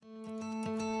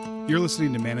You're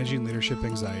listening to Managing Leadership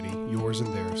Anxiety, Yours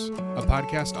and Theirs, a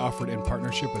podcast offered in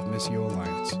partnership with Missio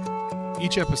Alliance.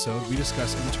 Each episode, we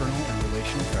discuss internal and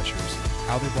relational pressures,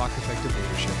 how they block effective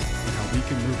leadership, and how we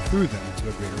can move through them to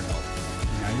a greater health.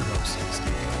 And now your host,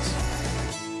 Steve Katz.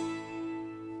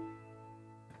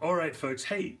 All right, folks.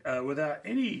 Hey, without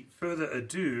any further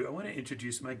ado, I want to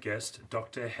introduce my guest,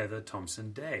 Dr. Heather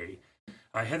Thompson-Day.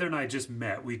 Heather and I just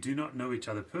met. We do not know each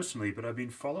other personally, but I've been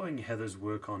following Heather's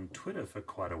work on Twitter for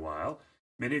quite a while.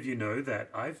 Many of you know that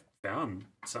I've found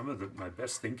some of my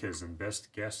best thinkers and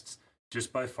best guests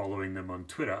just by following them on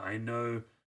Twitter. I know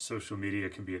social media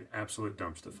can be an absolute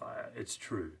dumpster fire. It's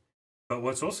true. But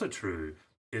what's also true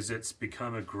is it's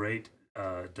become a great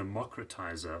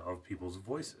democratizer of people's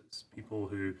voices, people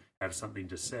who have something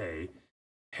to say.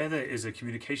 Heather is a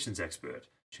communications expert.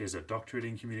 She has a doctorate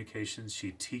in communications.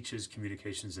 She teaches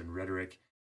communications and rhetoric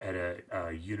at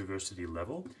a university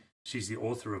level. She's the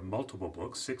author of multiple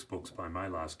books, 6 books by my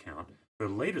last count. Her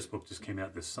latest book just came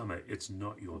out this summer, It's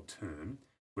Not Your Turn.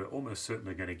 We're almost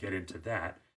certainly going to get into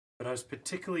that. But I was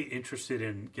particularly interested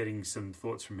in getting some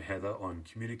thoughts from Heather on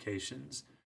communications,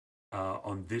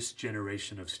 on this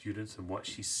generation of students and what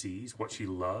she sees, what she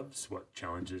loves, what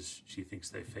challenges she thinks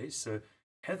they face. So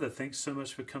Heather, thanks so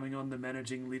much for coming on the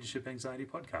Managing Leadership Anxiety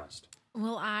podcast.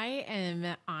 Well, I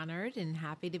am honored and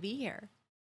happy to be here.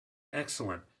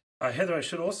 Excellent. Heather, I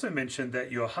should also mention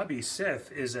that your hubby,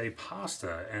 Seth, is a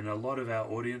pastor, and a lot of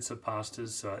our audience are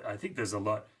pastors, so I think there's a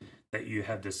lot that you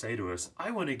have to say to us. I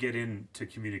want to get into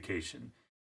communication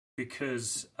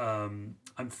because I'm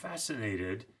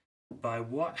fascinated by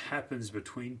what happens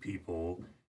between people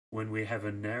when we have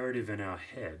a narrative in our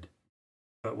head,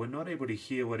 but we're not able to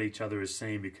hear what each other is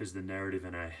saying because the narrative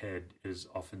in our head is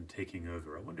often taking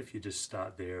over. I wonder if you just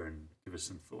start there and give us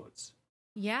some thoughts.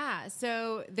 Yeah,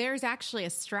 so there's actually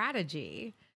a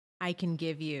strategy I can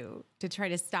give you to try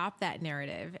to stop that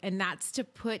narrative, and that's to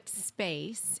put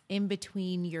space in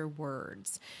between your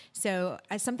words. So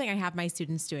as something I have my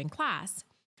students do in class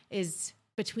is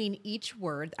between each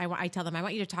word, I tell them, I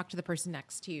want you to talk to the person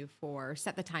next to you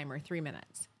set the timer 3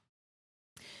 minutes.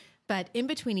 But in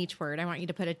between each word, I want you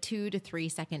to put a 2 to 3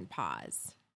 second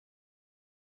pause.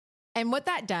 And what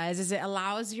that does is it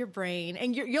allows your brain,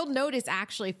 and you'll notice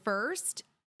actually first,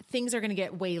 things are going to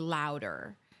get way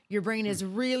louder. Your brain is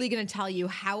really going to tell you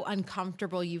how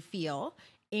uncomfortable you feel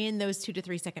in those 2 to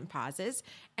 3 second pauses.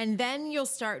 And then you'll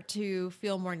start to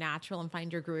feel more natural and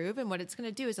find your groove. And what it's going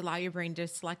to do is allow your brain to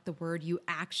select the word you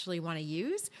actually want to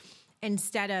use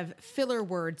instead of filler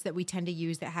words that we tend to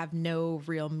use that have no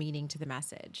real meaning to the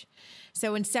message.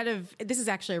 So this is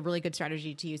actually a really good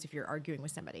strategy to use if you're arguing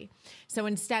with somebody. So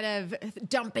instead of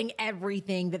dumping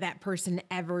everything that person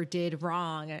ever did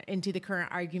wrong into the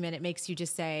current argument, it makes you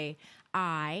just say,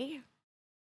 I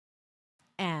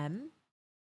am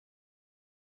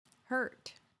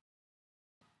hurt,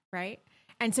 right?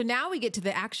 And so now we get to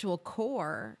the actual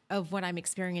core of what I'm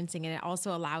experiencing, and it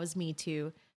also allows me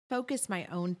to focus my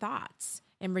own thoughts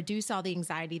and reduce all the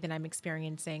anxiety that I'm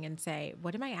experiencing and say,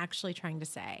 what am I actually trying to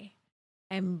say?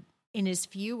 And in as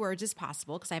few words as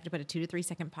possible, because I have to put a 2 to 3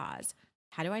 second pause,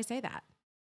 how do I say that?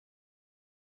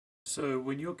 So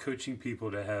when you're coaching people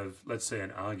to have, let's say,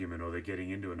 an argument, or they're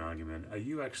getting into an argument, are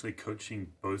you actually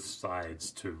coaching both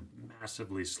sides to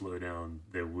massively slow down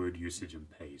their word usage and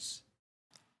pace?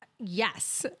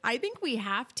 Yes, I think we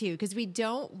have to, because we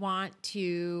don't want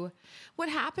to. What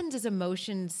happens is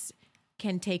emotions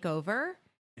can take over,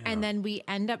 and then we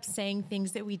end up saying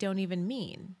things that we don't even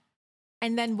mean.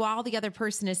 And then while the other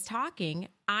person is talking,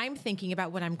 I'm thinking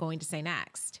about what I'm going to say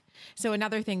next. So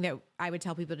another thing that I would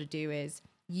tell people to do is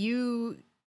you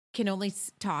can only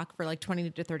talk for like 20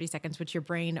 to 30 seconds, which your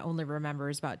brain only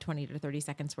remembers about 20 to 30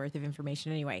 seconds worth of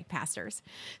information anyway, pastors.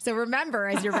 So remember,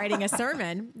 as you're writing a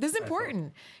sermon, this is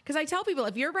important, because I tell people,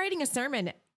 if you're writing a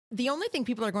sermon, the only thing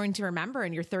people are going to remember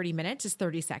in your 30 minutes is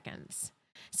 30 seconds.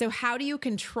 So how do you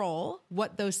control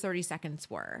what those 30 seconds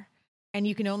were? And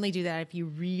you can only do that if you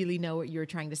really know what you're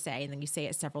trying to say, and then you say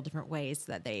it several different ways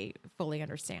so that they fully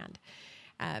understand.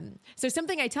 So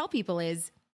something I tell people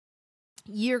is,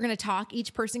 you're going to talk,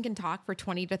 each person can talk for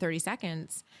 20 to 30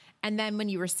 seconds. And then when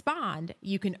you respond,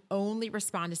 you can only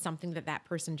respond to something that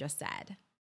person just said.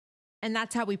 And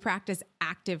that's how we practice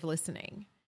active listening.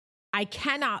 I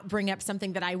cannot bring up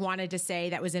something that I wanted to say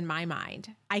that was in my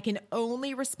mind. I can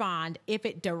only respond if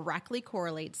it directly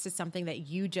correlates to something that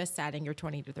you just said in your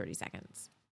 20 to 30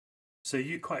 seconds. So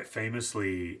you quite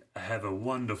famously have a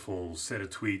wonderful set of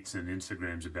tweets and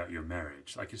Instagrams about your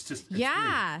marriage. Like it's just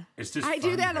I fun,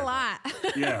 do that a lot.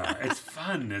 Yeah, it's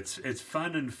fun. It's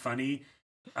fun and funny.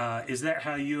 Is that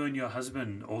how you and your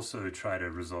husband also try to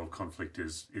resolve conflict?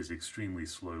 Is extremely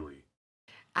slowly?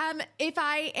 If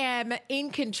I am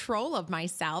in control of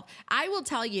myself, I will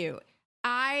tell you,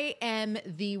 I am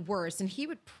the worst. And he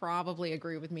would probably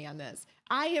agree with me on this.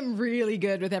 I am really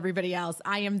good with everybody else.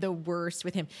 I am the worst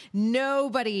with him.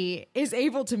 Nobody is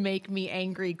able to make me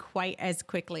angry quite as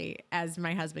quickly as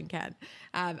my husband can.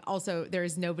 Also, there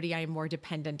is nobody I am more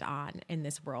dependent on in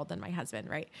this world than my husband,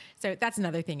 right? So that's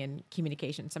another thing in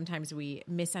communication. Sometimes we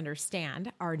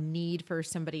misunderstand our need for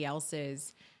somebody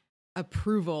else's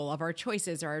approval of our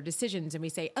choices or our decisions, and we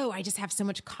say, oh, I just have so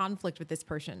much conflict with this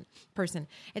person.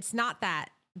 It's not that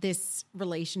this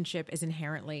relationship is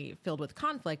inherently filled with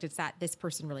conflict. It's that this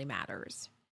person really matters.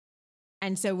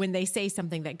 And so when they say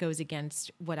something that goes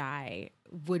against what I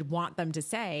would want them to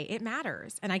say, it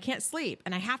matters, and I can't sleep,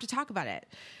 and I have to talk about it.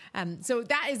 So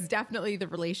that is definitely the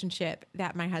relationship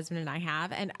that my husband and I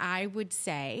have. And I would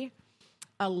say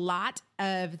a lot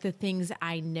of the things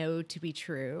I know to be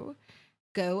true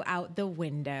go out the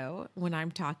window when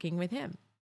I'm talking with him.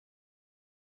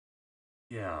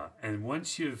 Yeah. And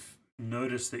once you've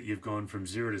noticed that you've gone from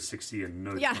 0 to 60 in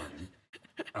no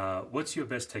time, what's your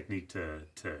best technique to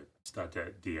start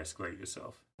to de-escalate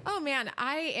yourself? Oh man,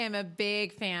 I am a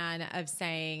big fan of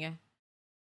saying,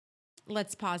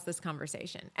 let's pause this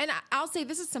conversation. And I'll say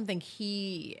this is something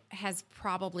he has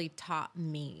probably taught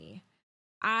me.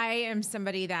 I am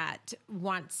somebody that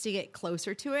wants to get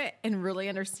closer to it and really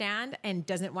understand and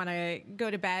doesn't want to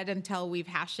go to bed until we've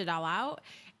hashed it all out.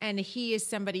 And he is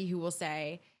somebody who will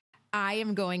say, I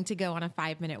am going to go on a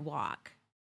 5-minute walk,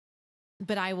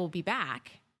 but I will be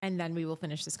back and then we will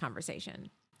finish this conversation.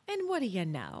 And what do you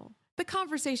know? The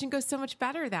conversation goes so much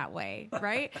better that way,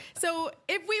 right? So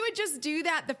if we would just do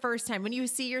that the first time, when you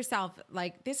see yourself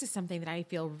like, this is something that I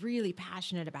feel really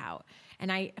passionate about,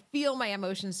 and I feel my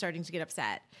emotions starting to get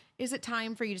upset, is it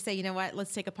time for you to say, you know what,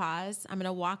 let's take a pause. I'm going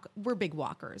to walk. We're big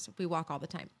walkers. We walk all the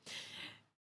time.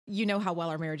 You know how well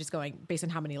our marriage is going based on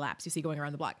how many laps you see going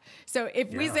around the block. So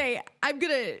if we say, I'm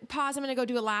going to pause, I'm going to go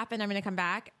do a lap and I'm going to come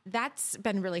back, that's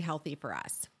been really healthy for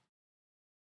us.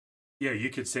 Yeah,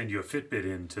 you could send your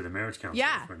Fitbit into the marriage counselor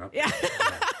for an update.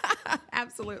 Yeah.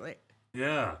 Absolutely.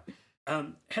 Yeah.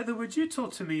 Heather, would you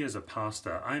talk to me as a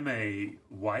pastor? I'm a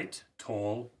white,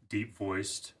 tall,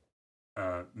 deep-voiced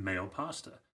male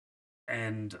pastor.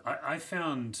 And I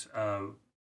found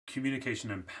communication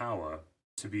and power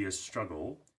to be a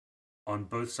struggle on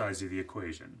both sides of the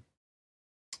equation.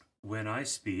 When I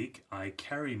speak, I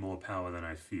carry more power than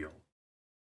I feel.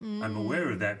 I'm aware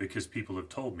of that because people have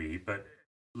told me, but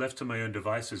left to my own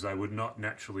devices, I would not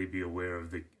naturally be aware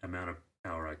of the amount of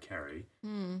power I carry.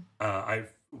 I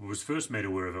was first made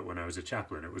aware of it when I was a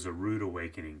chaplain. It was a rude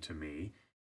awakening to me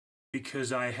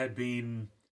because I had been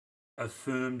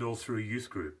affirmed all through youth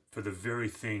group for the very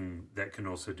thing that can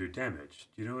also do damage.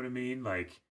 Do you know what I mean?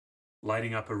 Like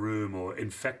lighting up a room or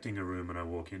infecting a room when I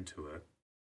walk into it.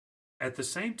 At the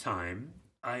same time,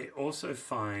 I also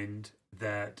find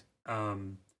that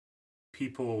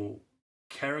people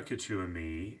caricature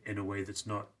me in a way that's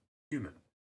not human.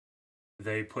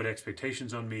 They put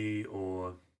expectations on me, or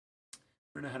I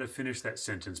don't know how to finish that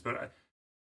sentence, but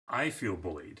I feel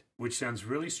bullied, which sounds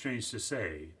really strange to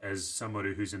say as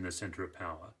somebody who's in the center of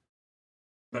power.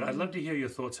 But I'd love to hear your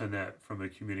thoughts on that from a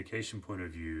communication point of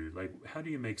view. Like, how do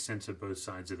you make sense of both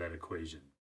sides of that equation?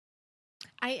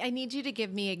 I need you to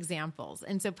give me examples.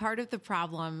 And so part of the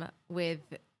problem with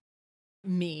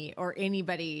me or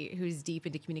anybody who's deep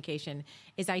into communication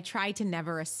is I try to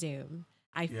never assume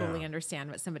I fully understand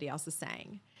what somebody else is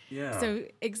saying. Yeah. So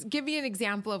give me an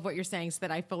example of what you're saying so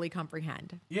that I fully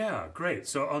comprehend. Yeah, great.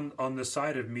 So on the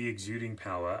side of me exuding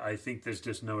power, I think there's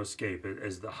just no escape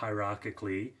as the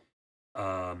hierarchically,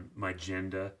 my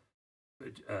gender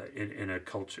in a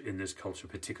culture, in this culture,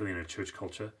 particularly in a church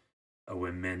culture,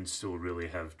 where men still really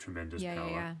have tremendous power.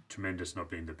 Yeah. Tremendous not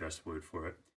being the best word for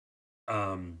it.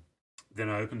 Then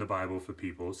I open the Bible for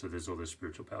people, so there's all this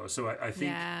spiritual power. So I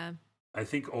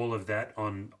think all of that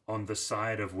on the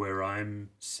side of where I'm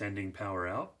sending power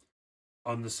out.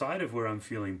 On the side of where I'm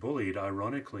feeling bullied,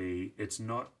 ironically, it's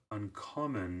not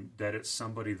uncommon that it's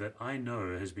somebody that I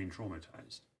know has been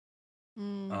traumatized.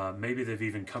 Maybe they've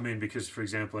even come in because, for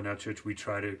example, in our church, we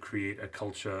try to create a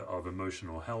culture of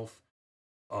emotional health,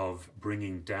 of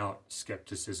bringing doubt,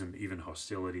 skepticism, even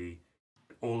hostility.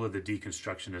 All of the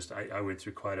deconstructionists, I went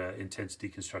through quite an intense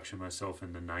deconstruction myself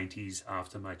in the 90s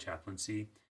after my chaplaincy.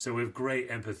 So we have great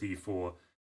empathy for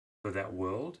that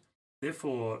world.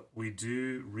 Therefore, we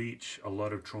do reach a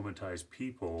lot of traumatized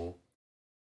people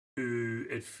who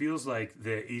it feels like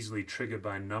they're easily triggered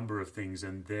by a number of things,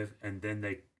 and then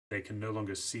they they can no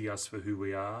longer see us for who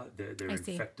we are. They're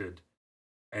infected.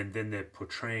 And then they're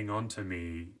portraying onto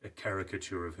me a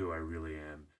caricature of who I really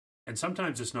am. And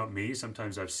sometimes it's not me.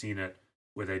 Sometimes I've seen it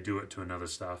where they do it to another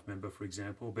staff member, for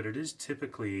example. But it is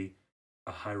typically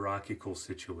a hierarchical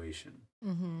situation.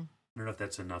 Mm-hmm. I don't know if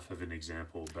that's enough of an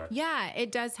example, but yeah,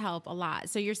 it does help a lot.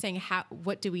 So you're saying,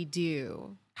 what do we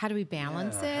do? How do we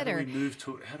balance it?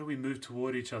 How do we move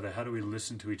toward each other? How do we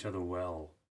listen to each other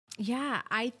well? Yeah,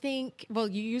 I think, well,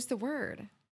 you use the word.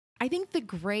 I think the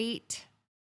great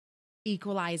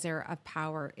equalizer of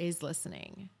power is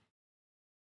listening.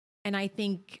 And I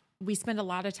think we spend a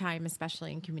lot of time,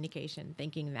 especially in communication,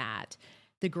 thinking that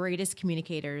the greatest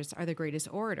communicators are the greatest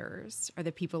orators, are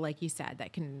the people, like you said,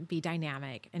 that can be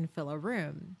dynamic and fill a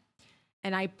room.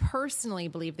 And I personally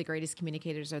believe the greatest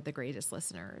communicators are the greatest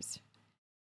listeners.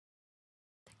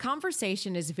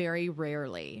 Conversation is very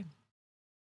rarely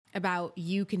about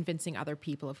you convincing other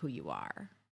people of who you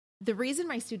are. The reason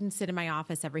my students sit in my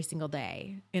office every single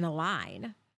day in a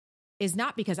line is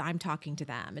not because I'm talking to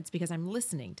them. It's because I'm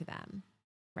listening to them,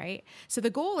 right? So the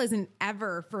goal isn't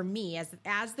ever for me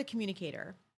as the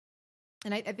communicator,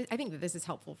 and I think that this is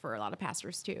helpful for a lot of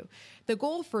pastors too. The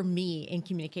goal for me in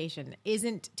communication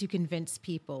isn't to convince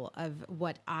people of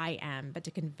what I am, but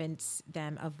to convince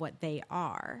them of what they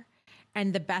are.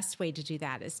 And the best way to do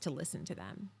that is to listen to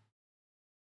them,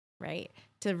 right?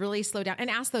 To really slow down and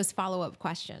ask those follow-up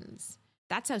questions.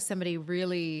 That's how somebody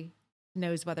really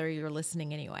knows whether you're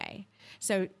listening anyway.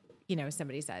 So,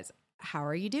 somebody says, how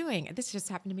are you doing? This just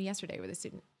happened to me yesterday with a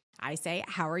student. I say,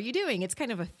 how are you doing? It's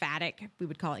kind of a phatic, we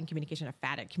would call it in communication, a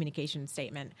phatic communication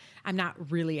statement. I'm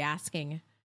not really asking,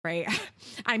 right?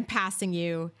 I'm passing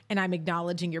you and I'm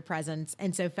acknowledging your presence.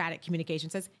 And so phatic communication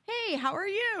says, hey, how are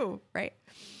you? Right?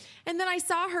 And then I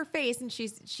saw her face and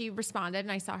she responded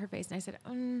and I saw her face and I said,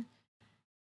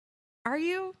 are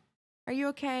you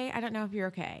okay? I don't know if you're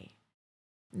okay.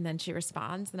 And then she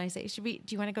responds and I say, do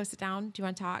you want to go sit down? Do you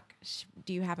want to talk?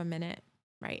 Do you have a minute?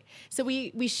 Right. So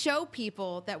we show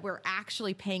people that we're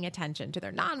actually paying attention to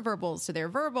their nonverbals, to their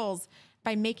verbals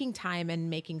by making time and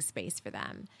making space for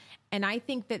them. And I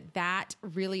think that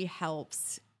really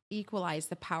helps equalize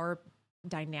the power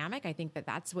dynamic. I think that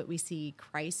that's what we see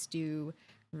Christ do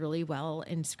really well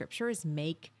in Scripture, is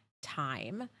make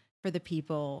time for the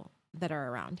people that are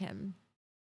around him.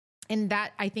 And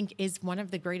that, I think, is one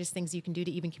of the greatest things you can do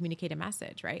to even communicate a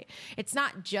message, right? It's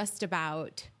not just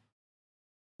about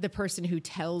the person who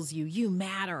tells you, you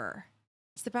matter.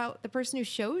 It's about the person who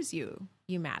shows you,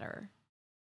 you matter,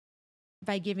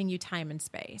 by giving you time and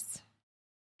space.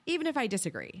 Even if I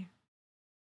disagree,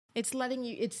 it's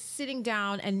sitting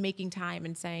down and making time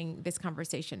and saying, this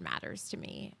conversation matters to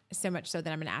me, so much so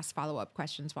that I'm going to ask follow-up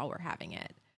questions while we're having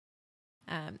it.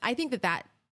 I think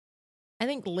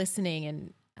listening,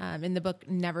 and in the book,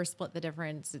 Never Split the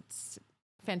Difference, it's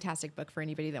a fantastic book for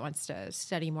anybody that wants to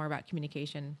study more about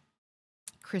communication.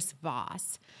 Chris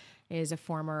Voss is a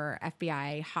former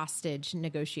FBI hostage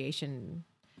negotiation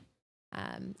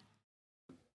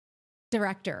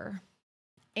director.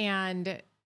 And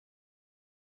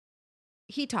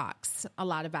he talks a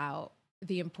lot about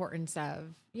the importance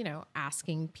of,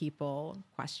 asking people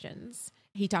questions.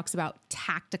 He talks about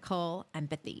tactical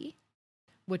empathy,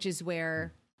 which is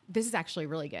where this is actually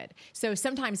really good. So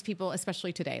sometimes people,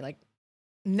 especially today,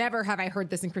 never have I heard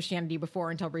this in Christianity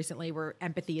before until recently, where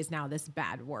empathy is now this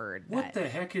bad word. What the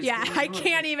heck is going on? I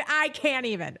can't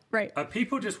even. Right. Are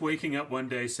people just waking up one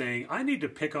day saying, I need to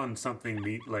pick on something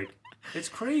neat? It's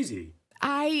crazy.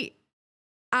 I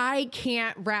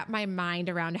can't wrap my mind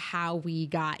around how we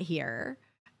got here.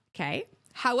 Okay.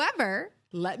 However,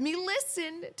 let me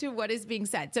listen to what is being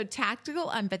said. So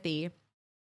tactical empathy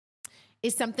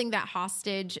is something that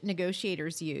hostage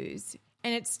negotiators use.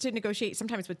 And it's to negotiate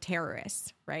sometimes with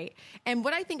terrorists, right? And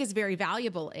what I think is very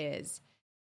valuable is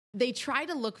they try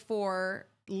to look for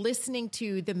listening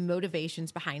to the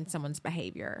motivations behind someone's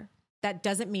behavior. That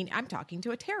doesn't mean I'm talking to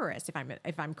a terrorist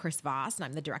if I'm Chris Voss and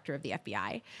I'm the director of the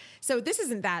FBI. So this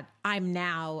isn't that I'm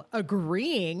now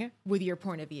agreeing with your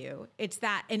point of view. It's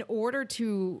that in order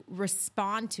to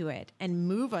respond to it and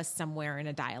move us somewhere in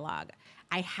a dialogue,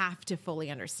 I have to fully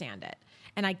understand it.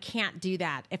 And I can't do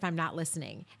that if I'm not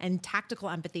listening. And tactical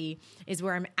empathy is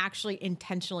where I'm actually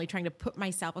intentionally trying to put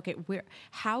myself,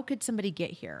 how could somebody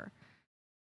get here?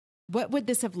 What would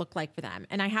this have looked like for them?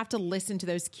 And I have to listen to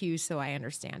those cues so I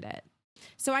understand it.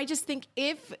 So I just think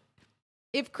if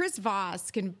Chris Voss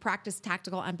can practice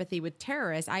tactical empathy with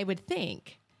terrorists, I would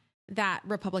think that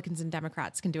Republicans and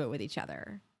Democrats can do it with each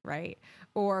other, right?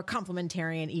 Or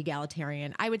complementarian,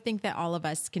 egalitarian. I would think that all of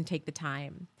us can take the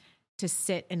time to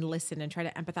sit and listen and try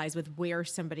to empathize with where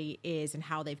somebody is and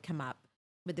how they've come up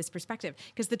with this perspective.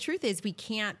 Because the truth is, we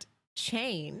can't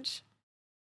change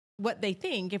what they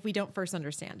think if we don't first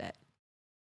understand it.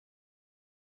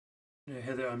 Yeah,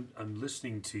 Heather, I'm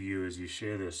listening to you as you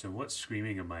share this, and what's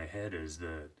screaming in my head is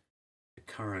the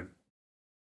current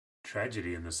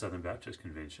tragedy in the Southern Baptist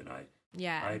Convention.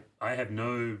 I have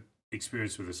no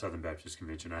experience with the Southern Baptist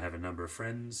Convention. I have a number of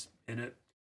friends in it.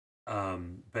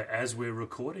 But as we're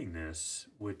recording this,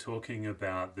 we're talking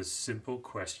about the simple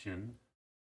question,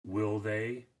 will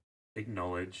they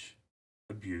acknowledge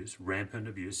abuse, rampant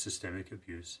abuse, systemic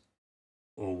abuse,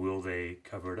 or will they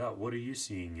cover it up? What are you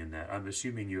seeing in that? I'm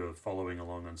assuming you're following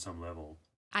along on some level.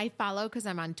 I follow because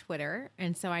I'm on Twitter,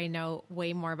 and so I know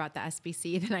way more about the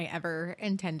SBC than I ever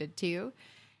intended to.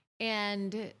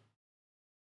 And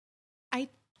I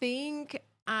think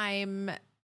I'm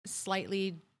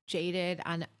slightly jaded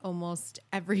on almost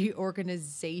every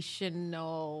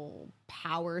organizational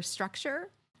power structure,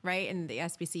 right? And the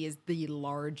SBC is the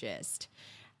largest,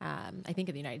 I think,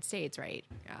 in the United States, right?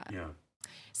 Yeah.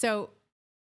 So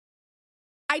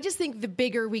I just think the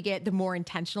bigger we get, the more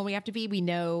intentional we have to be. We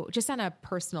know just on a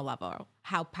personal level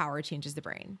how power changes the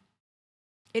brain.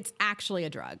 It's actually a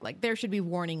drug. Like, there should be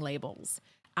warning labels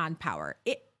on power.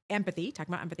 Empathy,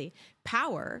 talking about empathy,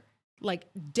 power like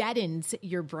deadens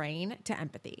your brain to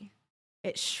empathy.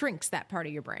 It shrinks that part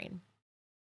of your brain.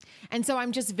 And so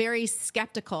I'm just very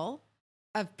skeptical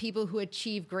of people who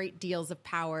achieve great deals of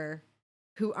power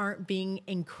who aren't being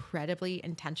incredibly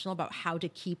intentional about how to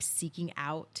keep seeking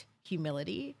out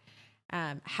humility,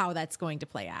 how that's going to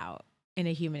play out in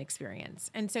a human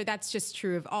experience. And so that's just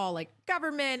true of all, like,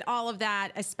 government, all of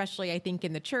that, especially I think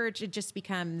in the church. It just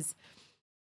becomes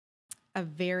a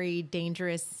very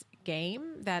dangerous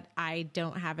game that I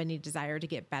don't have any desire to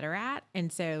get better at.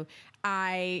 And so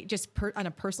I just, on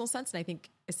a personal sense, and I think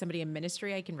as somebody in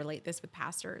ministry, I can relate this with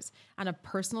pastors. On a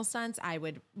personal sense, I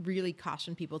would really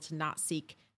caution people to not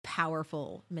seek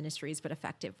powerful ministries, but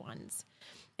effective ones.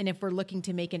 And if we're looking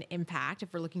to make an impact,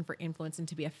 if we're looking for influence and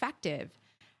to be effective,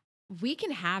 we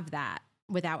can have that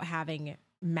without having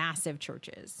massive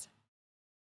churches,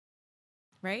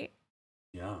 right?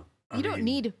 Yeah. You don't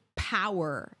need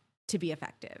power to be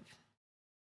effective.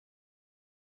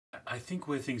 I think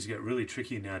where things get really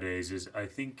tricky nowadays is, I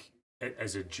think,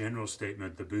 as a general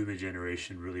statement, the boomer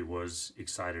generation really was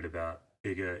excited about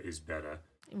bigger is better.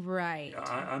 Right.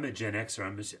 I'm a Gen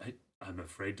Xer. I'm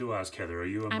afraid to ask, Heather, are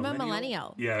you a millennial? I'm a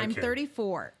millennial. Yeah, okay. I'm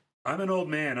 34. I'm an old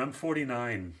man. I'm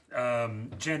 49.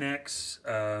 Gen X,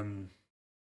 some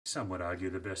would argue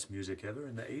the best music ever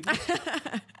in the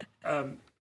 80s.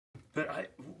 But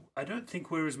I don't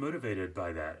think we're as motivated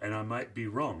by that, and I might be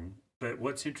wrong. But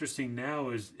what's interesting now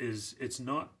is it's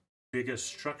not bigger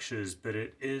structures, but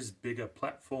it is bigger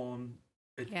platform.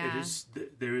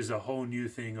 There is a whole new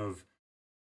thing of,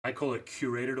 I call it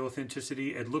curated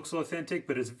authenticity. It looks authentic,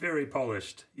 but it's very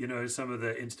polished. You know, some of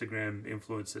the Instagram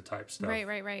influencer type stuff.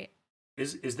 Right.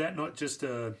 Is that not just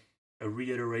a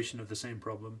reiteration of the same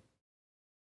problem?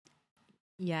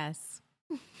 Yes.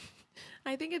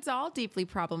 I think it's all deeply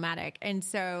problematic. And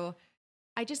so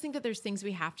I just think that there's things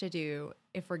we have to do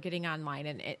if we're getting online.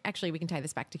 And actually, we can tie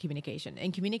this back to communication.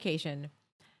 In communication,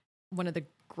 one of the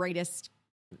greatest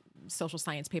social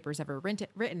science papers ever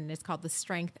written is called The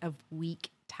Strength of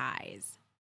Weak Ties.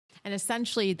 And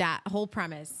essentially, that whole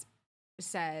premise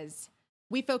says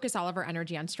we focus all of our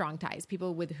energy on strong ties,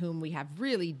 people with whom we have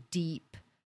really deep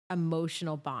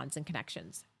emotional bonds and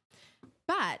connections.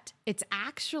 But it's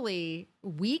actually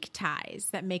weak ties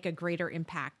that make a greater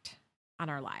impact on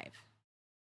our life.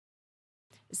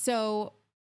 So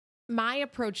my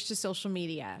approach to social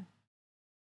media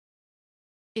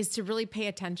is to really pay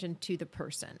attention to the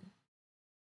person.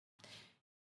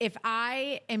 If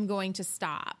I am going to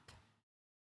stop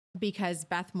because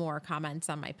Beth Moore comments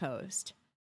on my post,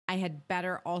 I had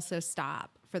better also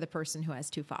stop for the person who has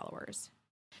 2 followers.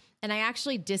 And I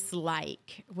actually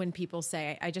dislike when people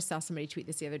say, I just saw somebody tweet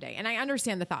this the other day. And I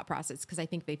understand the thought process because I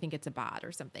think they think it's a bot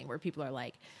or something, where people are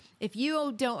like, if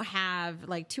you don't have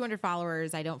like 200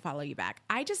 followers, I don't follow you back.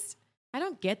 I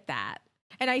don't get that.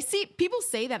 And I see people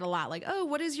say that a lot, like, oh,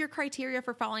 what is your criteria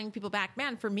for following people back?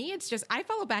 Man, for me, it's just, I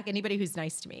follow back anybody who's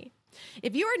nice to me.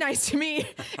 If you are nice to me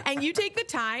and you take the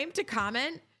time to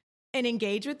comment and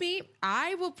engage with me,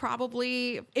 I will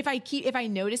probably, if I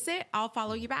notice it, I'll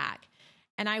follow you back.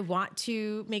 And I want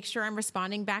to make sure I'm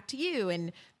responding back to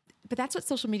you. But that's what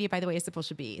social media, by the way, is supposed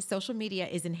to be. Social media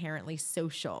is inherently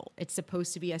social. It's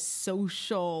supposed to be a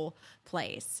social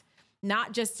place,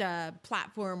 not just a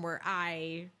platform where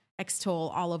I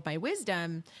extol all of my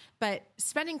wisdom, but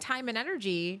spending time and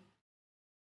energy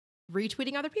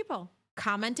retweeting other people,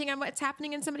 commenting on what's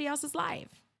happening in somebody else's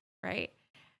life, right?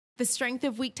 The strength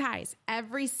of weak ties.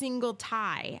 Every single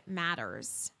tie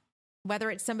matters, whether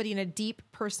it's somebody in a deep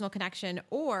personal connection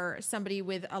or somebody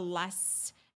with a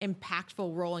less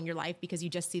impactful role in your life because you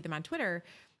just see them on Twitter.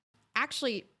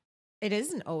 Actually, it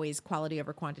isn't always quality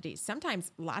over quantity.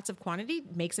 Sometimes lots of quantity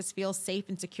makes us feel safe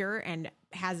and secure and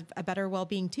has a better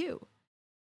well-being too.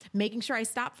 Making sure I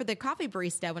stop for the coffee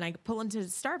barista when I pull into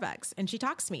Starbucks and she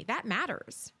talks to me, that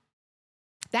matters.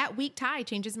 That weak tie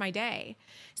changes my day.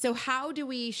 So how do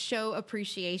we show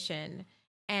appreciation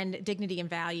and dignity and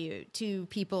value to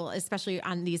people, especially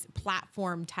on these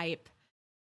platform type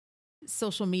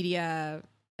social media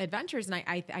adventures? And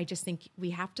I just think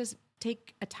we have to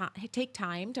take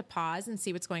time to pause and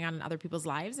see what's going on in other people's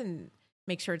lives and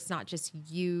make sure it's not just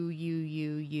you.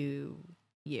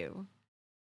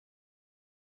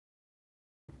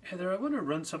 Heather, I want to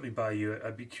run something by you.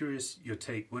 I'd be curious your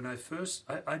take. When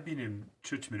I've been in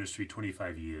church ministry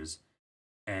 25 years,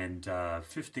 and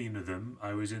 15 of them,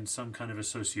 I was in some kind of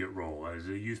associate role as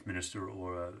a youth minister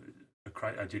or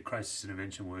I did crisis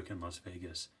intervention work in Las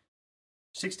Vegas.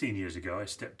 16 years ago, I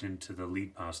stepped into the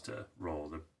lead pastor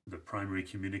role, the primary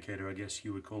communicator, I guess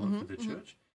you would call it, for the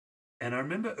church. And I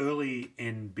remember early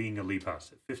in being a lead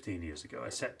pastor, 15 years ago, I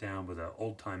sat down with an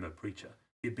old-timer preacher.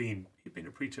 He'd been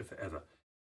a preacher forever.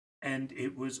 And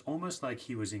it was almost like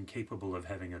he was incapable of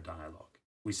having a dialogue.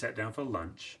 We sat down for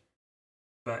lunch,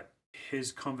 but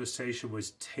his conversation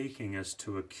was taking us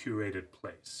to a curated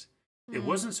place. It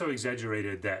wasn't so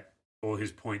exaggerated that all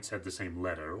his points had the same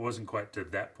letter. It wasn't quite to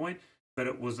that point, but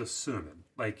it was a sermon.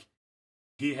 Like,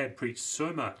 he had preached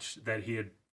so much that he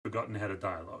had forgotten how to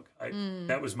dialogue.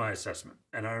 That was my assessment.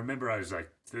 And I remember I was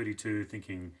like 32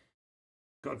 thinking,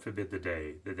 God forbid the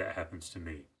day that happens to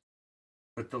me.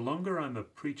 But the longer I'm a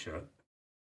preacher,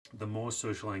 the more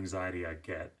social anxiety I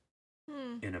get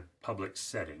in a public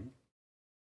setting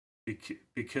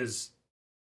because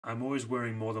I'm always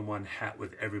wearing more than one hat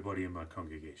with everybody in my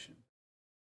congregation,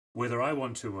 whether I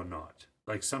want to or not.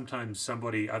 Like sometimes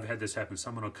I've had this happen,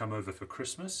 someone will come over for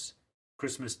Christmas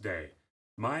Day.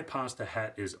 My pastor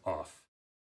hat is off,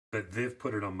 but they've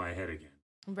put it on my head again.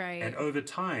 Right. And over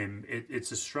time,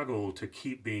 it's a struggle to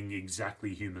keep being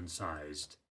exactly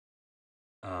human-sized.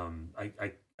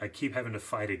 I keep having to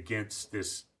fight against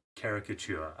this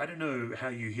caricature. I don't know how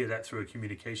you hear that through a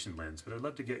communication lens, but I'd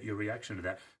love to get your reaction to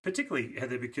that, particularly,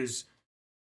 Heather, because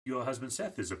your husband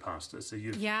Seth is a pastor, so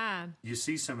you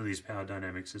see some of these power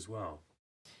dynamics as well.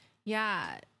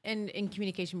 Yeah. And in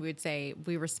communication, we would say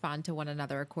we respond to one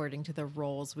another according to the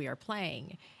roles we are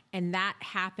playing. And that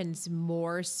happens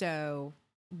more so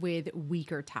with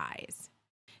weaker ties.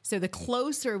 So the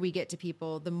closer we get to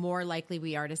people, the more likely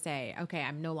we are to say, okay,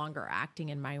 I'm no longer acting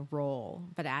in my role,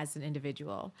 but as an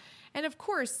individual. And of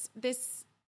course,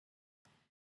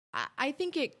 I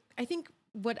think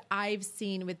what I've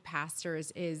seen with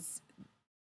pastors is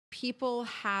people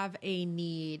have a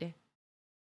need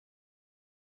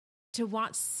to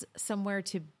want somewhere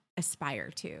to aspire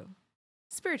to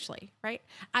spiritually, right?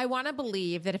 I want to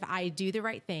believe that if I do the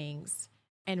right things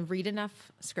and read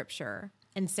enough scripture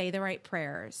and say the right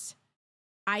prayers,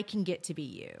 I can get to be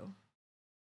you.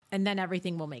 And then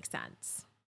everything will make sense.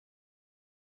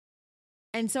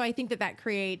 And so I think that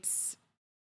creates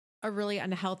a really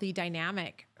unhealthy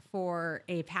dynamic for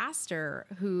a pastor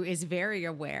who is very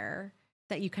aware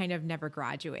that you kind of never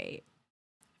graduate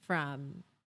from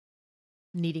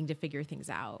needing to figure things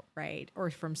out, right? Or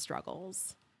from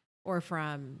struggles, or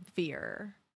from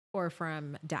fear, or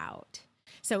from doubt.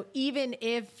 So even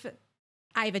if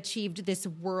I've achieved this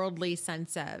worldly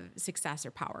sense of success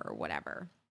or power or whatever,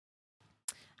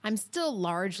 I'm still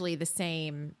largely the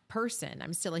same person.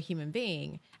 I'm still a human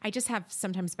being. I just have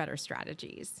sometimes better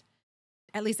strategies.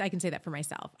 At least I can say that for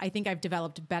myself. I think I've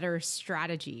developed better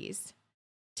strategies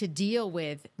to deal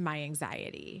with my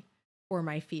anxiety or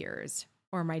my fears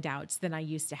or my doubts than I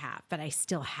used to have, but I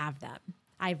still have them.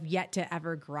 I've yet to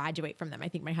ever graduate from them. I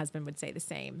think my husband would say the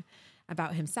same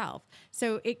about himself.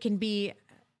 So it can be,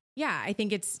 I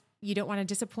think you don't want to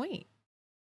disappoint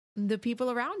the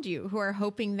people around you who are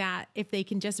hoping that if they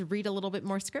can just read a little bit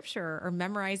more scripture or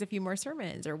memorize a few more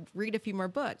sermons or read a few more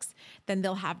books, then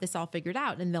they'll have this all figured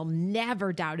out and they'll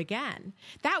never doubt again.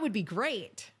 That would be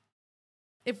great.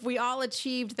 If we all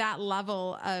achieved that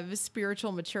level of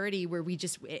spiritual maturity where we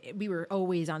were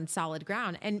always on solid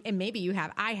ground, and maybe you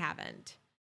have, I haven't.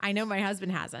 I know my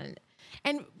husband hasn't.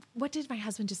 And what did my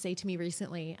husband just say to me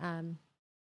recently?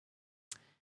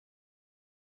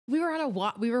 We were on a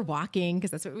walk, we were walking because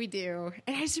that's what we do.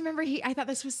 And I just remember I thought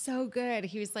this was so good.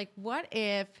 He was like, what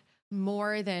if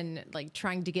more than like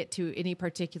trying to get to any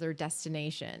particular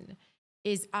destination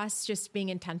is us just being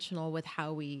intentional with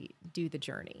how we do the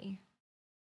journey?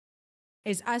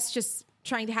 is us just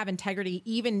trying to have integrity,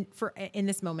 even for in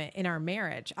this moment in our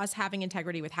marriage, us having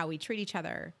integrity with how we treat each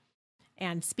other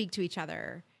and speak to each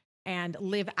other and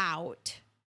live out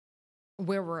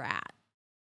where we're at.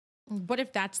 What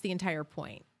if that's the entire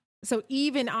point? So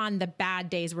even on the bad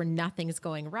days where nothing's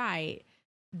going right,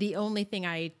 the only thing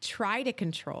I try to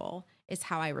control is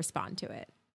how I respond to it.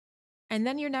 And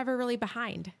then you're never really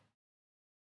behind.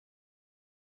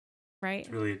 Right? It's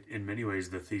really, in many ways,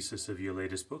 the thesis of your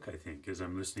latest book, I think, as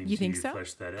I'm listening You to think you so?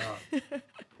 flesh that out.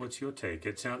 What's your take?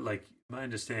 It sounds like, my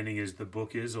understanding is the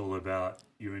book is all about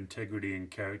your integrity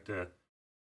and character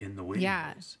in the winning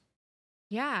Yeah. ways.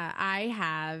 Yeah, I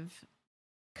have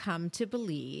come to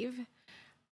believe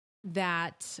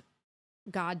that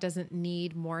God doesn't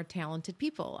need more talented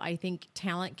people. I think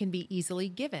talent can be easily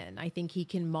given. I think he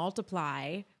can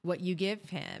multiply what you give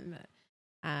him.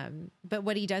 But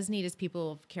what he does need is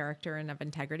people of character and of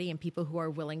integrity and people who are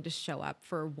willing to show up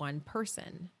for one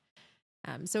person.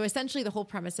 So essentially the whole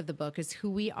premise of the book is who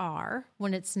we are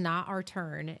when it's not our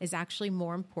turn is actually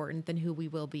more important than who we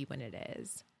will be when it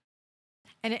is.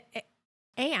 And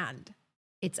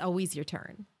it's always your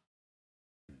turn.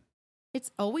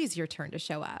 It's always your turn to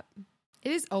show up.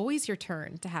 It is always your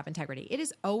turn to have integrity. It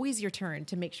is always your turn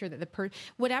to make sure that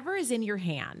whatever is in your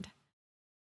hand,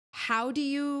 how do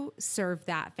you serve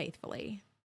that faithfully?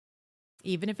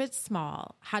 Even if it's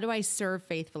small, how do I serve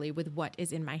faithfully with what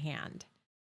is in my hand?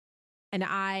 And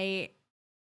I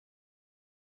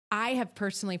have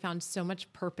personally found so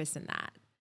much purpose in that,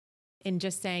 in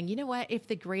just saying, you know what, if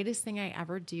the greatest thing I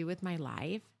ever do with my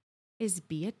life is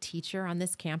be a teacher on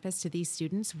this campus to these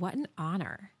students, what an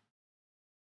honor.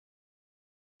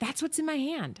 That's what's in my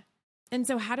hand. And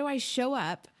so how do I show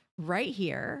up right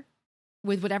here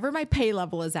with whatever my pay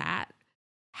level is at?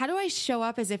 How do I show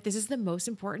up as if this is the most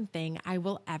important thing I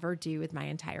will ever do with my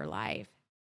entire life?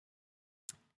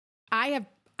 I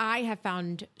have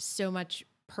found so much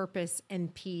purpose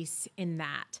and peace in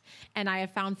that. And I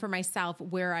have found for myself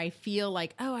where I feel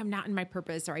like, oh, I'm not in my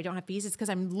purpose or I don't have peace, it's because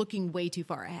I'm looking way too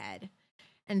far ahead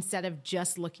instead of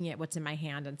just looking at what's in my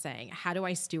hand and saying, how do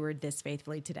I steward this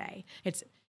faithfully today? It's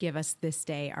give us this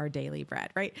day our daily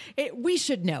bread, right? We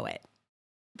should know it,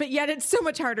 but yet it's so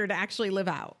much harder to actually live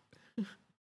out.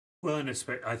 Well, and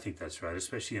I think that's right,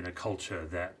 especially in a culture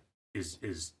that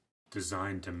is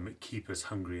designed to keep us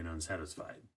hungry and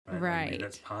unsatisfied. Right. I mean,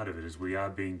 that's part of it, is we are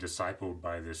being discipled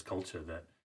by this culture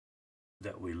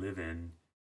that we live in.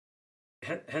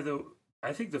 Heather,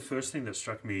 I think the first thing that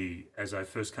struck me as I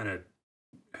first kind of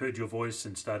heard your voice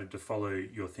and started to follow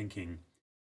your thinking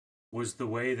was the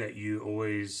way that you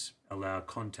always allow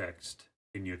context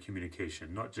in your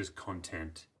communication, not just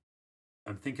content.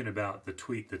 I'm thinking about the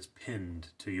tweet that's pinned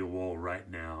to your wall right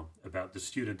now about the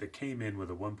student that came in with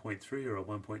a 1.3 or a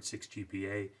 1.6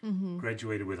 GPA,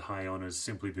 graduated with high honors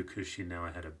simply because she now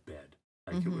had a bed.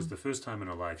 Like it was the first time in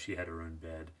her life she had her own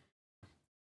bed.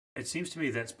 It seems to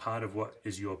me that's part of what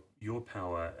is your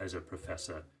power as a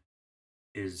professor,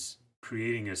 is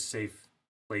creating a safe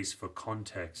place for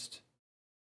context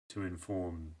to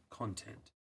inform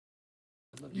content.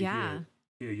 I'd love to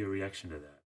hear your reaction to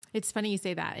that. It's funny you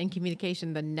say that. In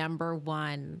communication, the number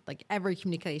one, like every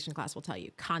communication class will tell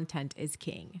you, content is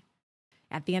king.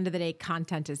 At the end of the day,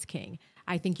 content is king.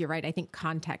 I think you're right. I think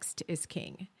context is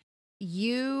king.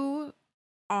 You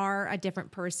are a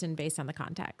different person based on the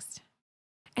context.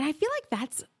 And I feel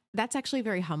like that's actually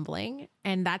very humbling.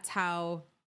 And that's how,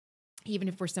 even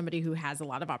if we're somebody who has a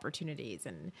lot of opportunities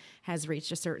and has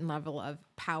reached a certain level of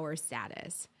power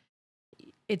status,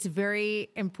 it's very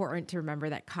important to remember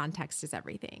that context is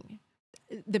everything.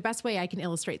 The best way I can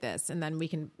illustrate this, and then we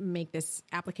can make this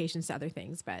applications to other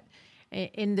things, but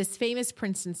in this famous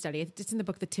Princeton study, it's in the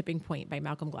book, The Tipping Point by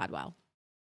Malcolm Gladwell,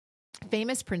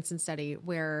 famous Princeton study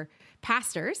where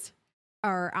pastors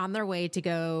are on their way to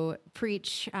go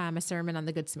preach a sermon on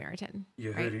the Good Samaritan.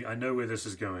 You're right? hurting. I know where this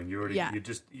is going. You're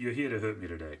here to hurt me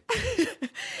today.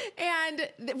 And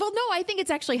well, no, I think it's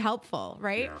actually helpful,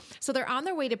 right? Yeah. So they're on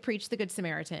their way to preach the Good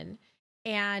Samaritan.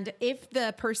 And if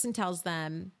the person tells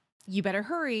them, you better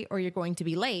hurry or you're going to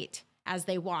be late, as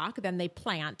they walk, then they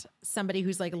plant somebody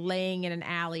who's like laying in an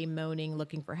alley, moaning,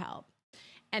 looking for help.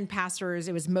 And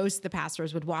most of the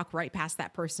pastors would walk right past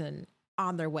that person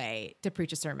on their way to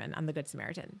preach a sermon on the Good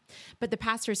Samaritan. But the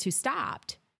pastors who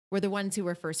stopped were the ones who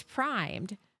were first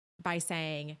primed by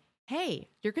saying, hey,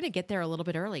 you're going to get there a little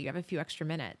bit early. You have a few extra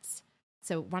minutes.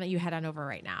 So why don't you head on over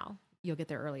right now? You'll get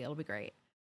there early. It'll be great.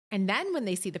 And then when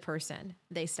they see the person,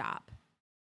 they stop.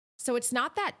 So it's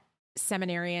not that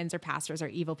seminarians or pastors are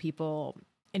evil people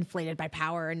inflated by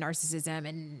power and narcissism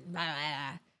and blah, blah,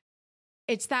 blah.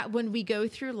 It's that when we go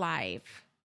through life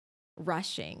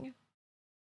rushing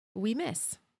we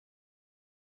miss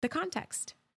the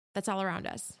context that's all around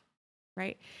us,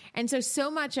 right? And so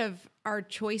much of our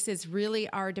choices really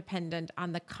are dependent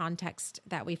on the context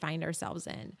that we find ourselves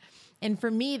in. And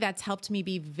for me, that's helped me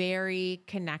be very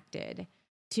connected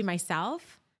to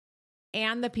myself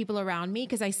and the people around me,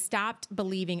 because I stopped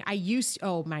believing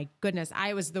oh my goodness,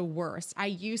 I was the worst. I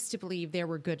used to believe there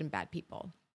were good and bad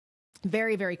people.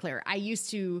 Very, very clear. I used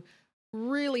to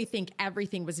really think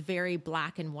everything was very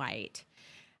black and white.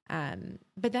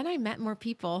 But then I met more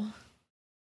people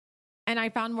and I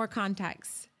found more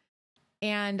context.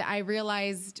 And I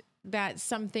realized that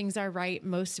some things are right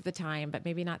most of the time, but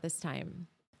maybe not this time,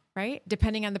 right?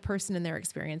 Depending on the person and their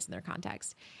experience and their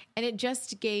context. And it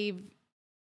just gave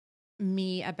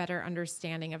me a better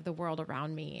understanding of the world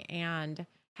around me and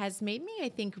has made me, I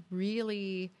think,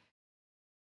 really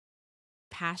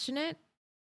passionate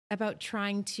about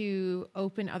trying to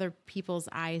open other people's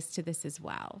eyes to this as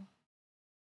well.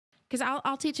 Because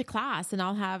I'll teach a class and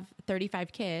I'll have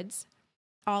 35 kids,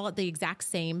 all at the exact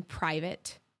same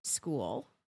private school,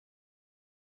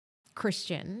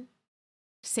 Christian,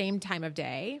 same time of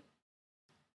day,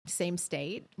 same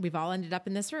state. We've all ended up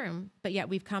in this room, but yet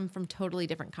we've come from totally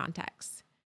different contexts.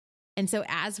 And so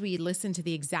as we listen to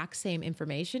the exact same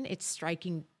information, it's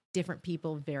striking different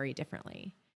people very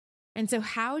differently. And so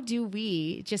how do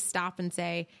we just stop and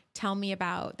say, tell me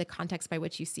about the context by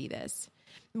which you see this?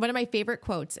 One of my favorite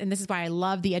quotes, and this is why I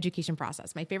love the education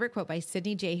process, my favorite quote by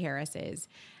Sidney J. Harris is,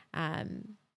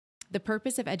 the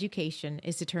purpose of education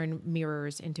is to turn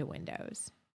mirrors into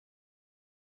windows.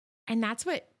 And that's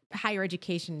what higher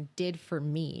education did for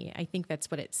me. I think that's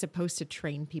what it's supposed to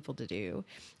train people to do,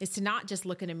 is to not just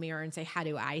look in a mirror and say, how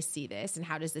do I see this? And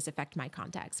how does this affect my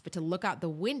context? But to look out the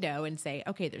window and say,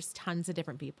 okay, there's tons of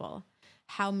different people.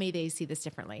 How may they see this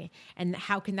differently? And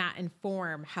how can that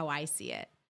inform how I see it?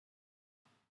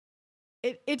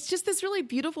 It's just this really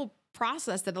beautiful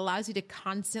process that allows you to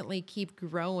constantly keep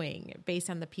growing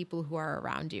based on the people who are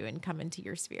around you and come into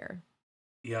your sphere.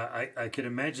 Yeah, I could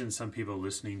imagine some people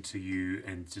listening to you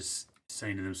and just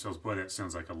saying to themselves, boy, that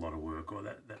sounds like a lot of work, or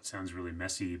that sounds really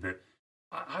messy. But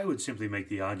I would simply make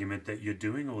the argument that you're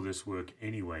doing all this work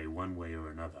anyway, one way or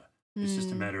another. It's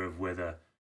just a matter of whether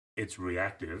it's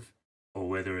reactive or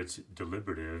whether it's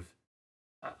deliberative.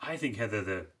 I think,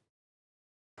 Heather,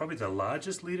 probably the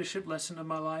largest leadership lesson of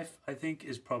my life, I think,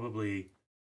 is probably,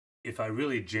 if I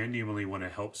really genuinely want to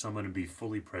help someone and be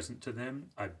fully present to them,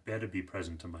 I better be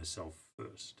present to myself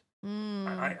first.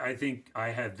 I think I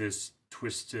have this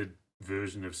twisted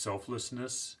version of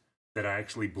selflessness that I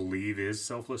actually believe is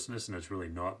selflessness, and it's really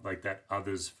not, like that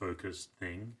others-focused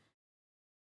thing.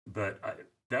 But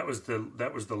that was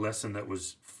the lesson that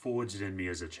was forged in me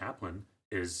as a chaplain,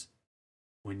 is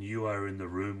when you are in the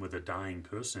room with a dying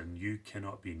person, you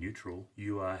cannot be neutral.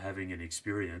 You are having an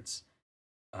experience.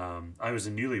 I was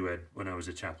a newlywed when I was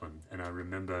a chaplain, and I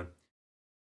remember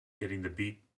getting the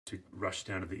beat to rush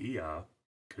down to the ER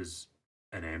because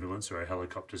an ambulance or a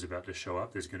helicopter is about to show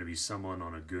up. There's going to be someone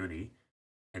on a gurney,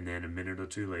 and then a minute or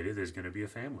two later, there's going to be a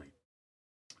family.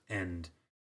 And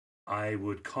I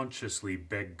would consciously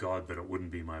beg God that it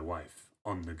wouldn't be my wife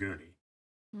on the gurney,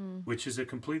 which is a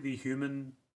completely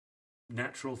human,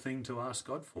 natural thing to ask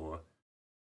God for.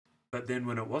 But then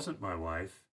when it wasn't my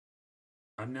wife,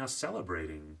 I'm now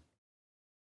celebrating.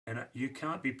 And you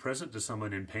can't be present to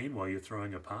someone in pain while you're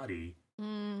throwing a party.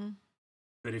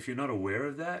 But if you're not aware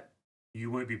of that,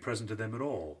 you won't be present to them at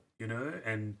all, you know?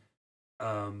 And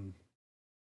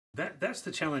that's the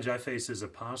challenge I face as a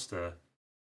pastor,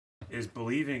 is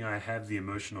believing I have the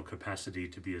emotional capacity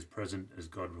to be as present as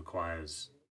God requires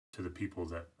to the people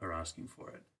that are asking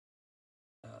for it.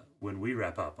 When we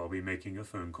wrap up, I'll be making a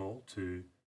phone call to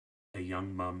a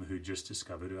young mum who just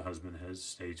discovered her husband has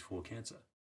stage 4 cancer.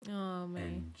 Oh, man.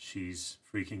 And she's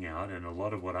freaking out. And a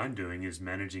lot of what I'm doing is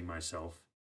managing myself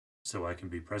so I can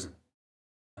be present.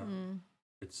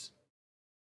 There's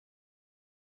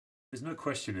no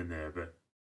question in there, but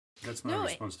that's my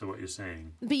response to what you're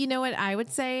saying. But you know what I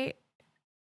would say?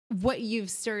 What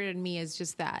you've stirred in me is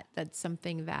just that's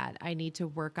something that I need to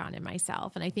work on in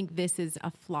myself. And I think this is a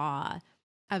flaw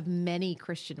of many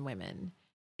Christian women,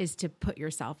 is to put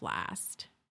yourself last.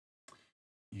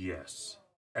 Yes.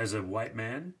 As a white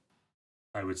man,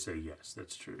 I would say yes,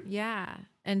 that's true. Yeah.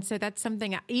 And so that's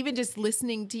something, even just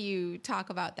listening to you talk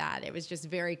about that, it was just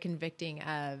very convicting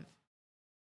of,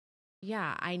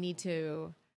 yeah, I need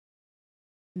to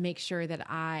make sure that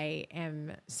I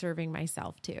am serving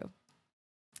myself too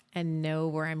and know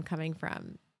where I'm coming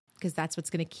from, because that's what's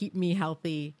going to keep me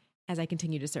healthy as I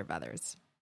continue to serve others.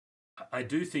 I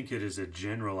do think it is a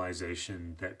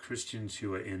generalization that Christians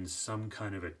who are in some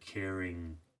kind of a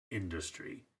caring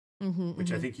industry,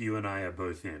 which I think you and I are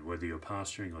both in, whether you're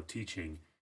pastoring or teaching.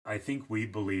 I think we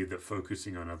believe that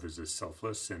focusing on others is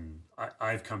selfless, and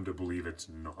I've come to believe it's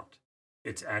not.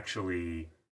 It's actually,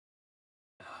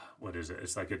 what is it?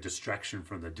 It's like a distraction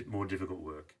from the more difficult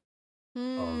work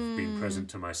of being present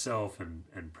to myself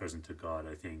and present to God,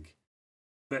 I think.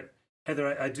 But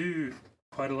Heather, I do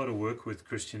quite a lot of work with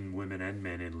Christian women and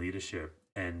men in leadership,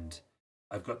 and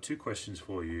I've got two questions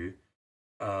for you,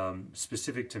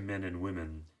 specific to men and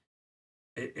women.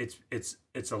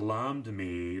 It's alarmed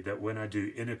me that when I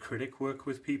do inner critic work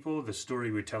with people, the story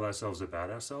we tell ourselves about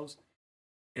ourselves,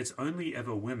 it's only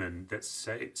ever women that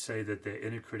say that their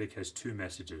inner critic has two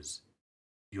messages: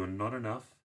 you're not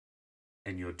enough,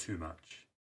 and you're too much.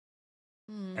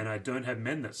 And I don't have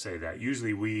men that say that.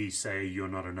 Usually we say you're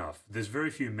not enough. There's very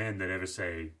few men that ever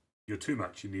say you're too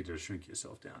much, you need to shrink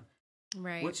yourself down.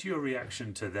 Right. What's your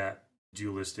reaction to that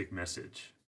dualistic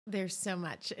message? There's so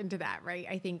much into that, right?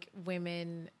 I think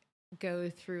women go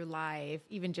through life,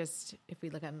 even just if we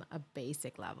look on a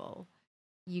basic level,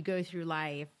 you go through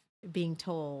life being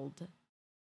told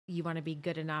you want to be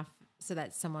good enough so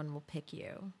that someone will pick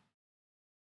you.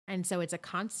 And so it's a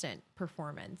constant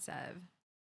performance of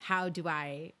how can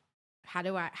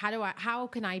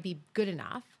I be good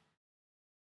enough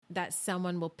that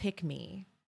someone will pick me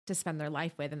to spend their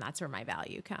life with? And that's where my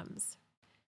value comes.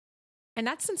 And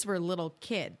that's since we're little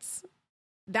kids.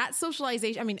 That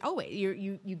socialization, I mean,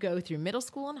 you go through middle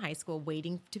school and high school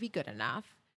waiting to be good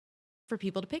enough for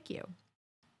people to pick you.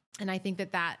 And I think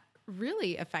that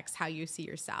really affects how you see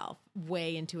yourself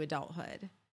way into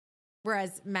adulthood.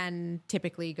 Whereas men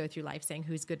typically go through life saying,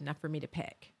 who's good enough for me to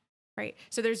pick? Right.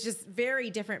 So there's just very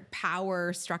different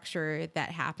power structure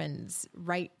that happens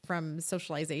right from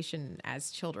socialization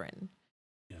as children.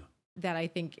 Yeah. That I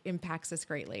think impacts us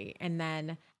greatly. And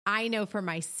then I know for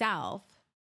myself,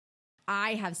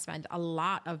 I have spent a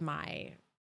lot of my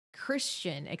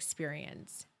Christian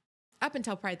experience up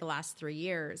until probably the last 3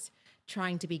 years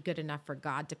trying to be good enough for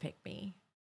God to pick me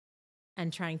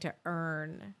and trying to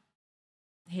earn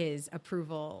his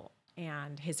approval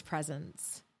and his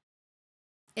presence.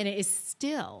 And it is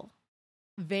still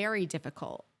very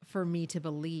difficult for me to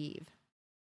believe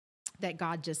that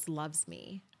God just loves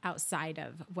me outside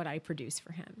of what I produce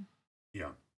for him.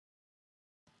 Yeah.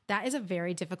 That is a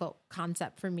very difficult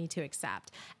concept for me to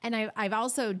accept. And I've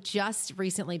also just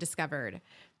recently discovered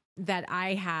that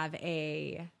I have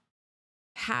a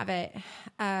habit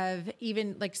of,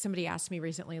 even like somebody asked me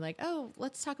recently, like, oh,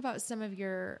 let's talk about some of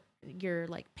your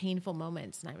like painful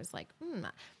moments. And I was like,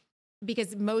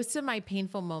 because most of my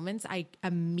painful moments, I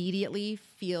immediately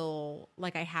feel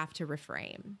like I have to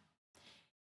reframe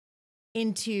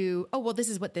into, oh, well, this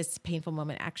is what this painful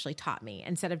moment actually taught me,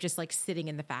 instead of just like sitting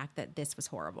in the fact that this was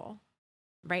horrible.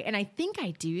 Right. And I think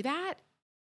I do that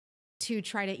to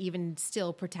try to even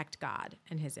still protect God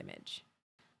and his image,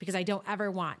 because I don't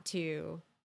ever want to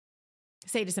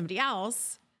say to somebody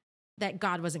else that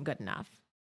God wasn't good enough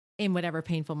in whatever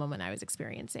painful moment I was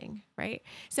experiencing. Right.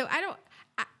 So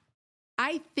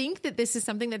I think that this is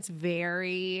something that's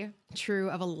very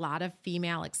true of a lot of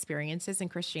female experiences in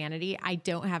Christianity. I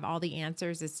don't have all the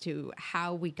answers as to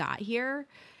how we got here.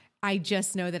 I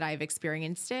just know that I've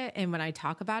experienced it. And when I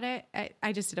talk about it,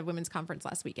 I just did a women's conference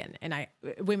last weekend, and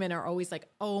women are always like,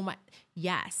 oh my,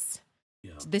 yes.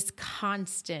 Yeah. This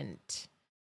constant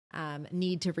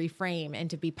need to reframe and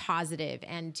to be positive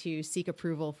and to seek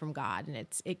approval from God. And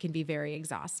it can be very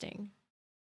exhausting.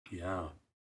 Yeah.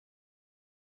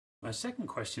 My second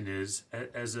question is,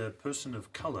 as a person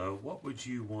of color, what would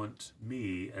you want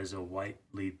me as a white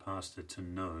lead pastor to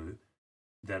know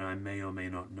that I may or may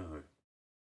not know?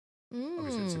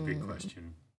 Obviously, it's a big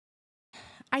question.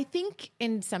 I think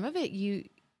in some of it you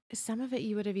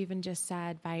would have even just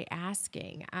said by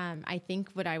asking. I think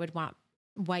what I would want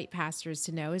white pastors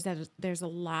to know is that there's a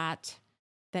lot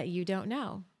that you don't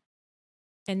know.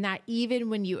 And that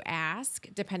even when you ask,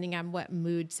 depending on what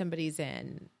mood somebody's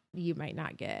in, you might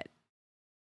not get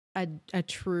a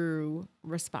true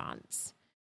response,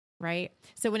 right?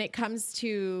 So when it comes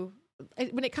to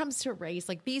race,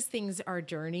 like, these things are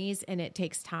journeys and it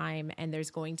takes time, and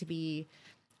there's going to be,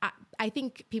 I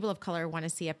think people of color want to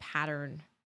see a pattern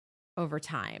over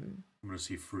time. I want to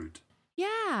see fruit.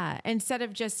 Yeah. Instead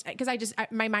of just, because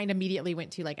my mind immediately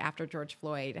went to, like, after George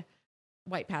Floyd,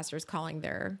 white pastors calling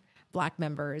their Black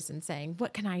members and saying,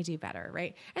 what can I do better?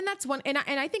 Right. And that's one. And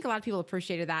I think a lot of people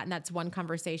appreciated that. And that's one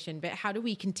conversation. But how do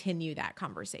we continue that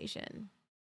conversation?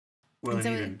 Well, and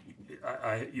so even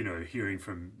I hearing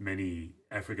from many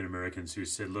African Americans who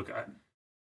said, look,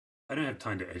 I don't have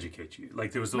time to educate you.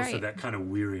 Like, there was also that kind of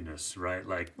weariness, right?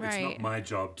 Like, it's not my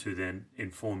job to then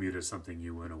inform you to something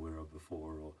you weren't aware of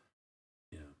before, or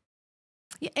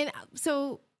Yeah, and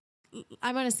so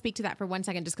I want to speak to that for 1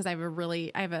 second, just because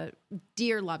I have a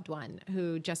dear loved one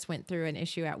who just went through an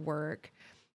issue at work,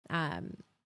 at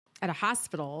a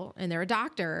hospital, and they're a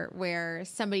doctor, where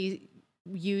somebody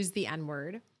used the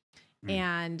N-word,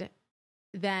 and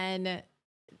then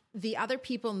the other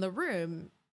people in the room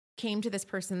came to this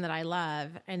person that I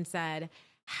love and said,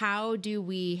 how do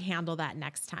we handle that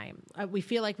next time? We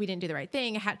feel like we didn't do the right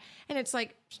thing. And it's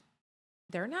like,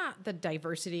 they're not the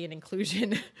diversity and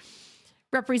inclusion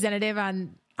representative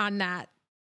on that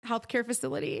healthcare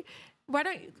facility. Why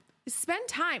don't you spend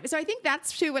time? So I think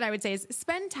that's true. What I would say is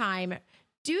spend time,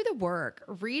 do the work,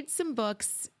 read some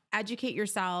books, educate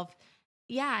yourself.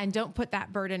 Yeah. And don't put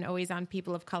that burden always on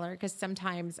people of color. Because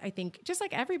sometimes I think, just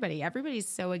like everybody's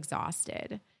so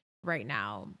exhausted right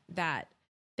now that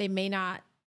they may not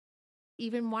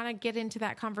even want to get into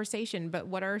that conversation. But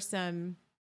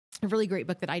a really great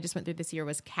book that I just went through this year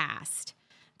was Caste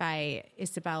by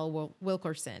Isabel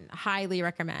Wilkerson. Highly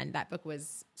recommend. That book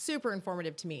was super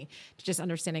informative to me, to just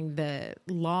understanding the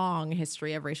long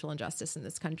history of racial injustice in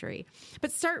this country.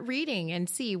 But start reading and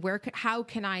see how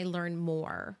can I learn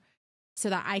more so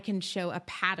that I can show a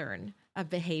pattern of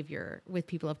behavior with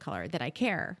people of color that I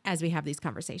care as we have these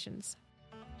conversations.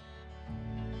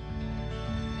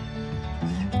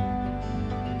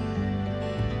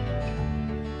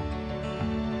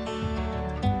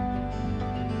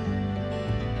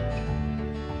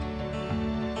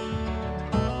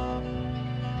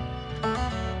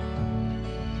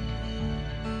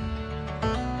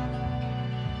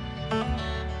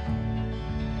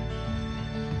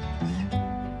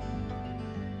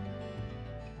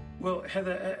 Well,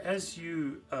 Heather, as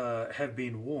you have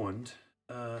been warned,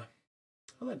 I'd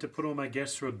like to put all my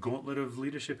guests through a gauntlet of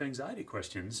leadership anxiety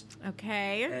questions.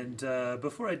 Okay. And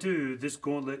before I do, this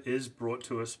gauntlet is brought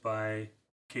to us by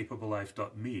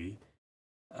CapableLife.me.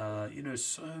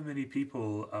 So many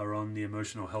people are on the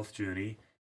emotional health journey.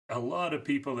 A lot of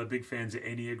people are big fans of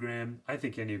Enneagram. I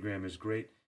think Enneagram is great.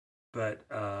 But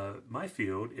my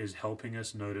field is helping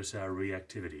us notice our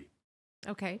reactivity.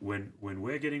 Okay. When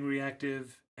we're getting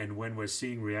reactive and when we're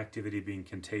seeing reactivity being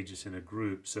contagious in a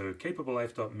group. So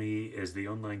CapableLife.me is the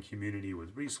online community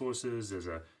with resources. There's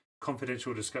a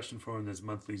confidential discussion forum. There's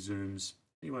monthly Zooms.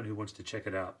 Anyone who wants to check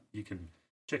it out, you can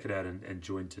check it out and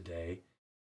join today.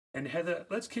 And Heather,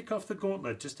 let's kick off the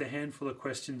gauntlet. Just a handful of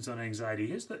questions on anxiety.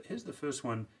 Here's the first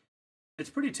one. It's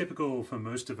pretty typical for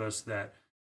most of us that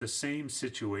the same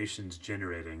situations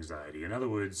generate anxiety. In other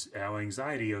words, our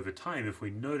anxiety over time, if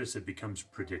we notice it, becomes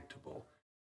predictable.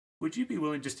 Would you be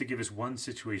willing just to give us one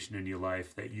situation in your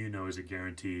life that you know is a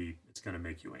guarantee it's going to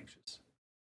make you anxious?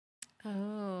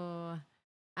 Oh,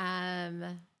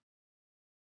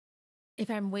 if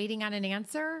I'm waiting on an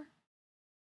answer,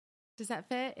 does that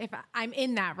fit? If I'm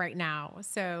in that right now.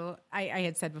 So I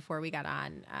had said before we got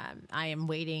on, I am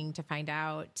waiting to find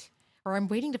out, or I'm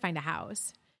waiting to find a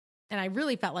house. And I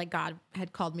really felt like God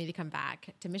had called me to come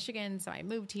back to Michigan. So I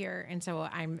moved here. And so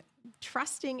I'm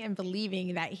trusting and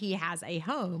believing that he has a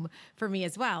home for me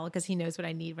as well, because he knows what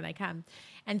I need when I come.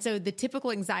 And so the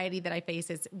typical anxiety that I face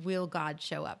is, will God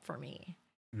show up for me?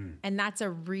 And that's a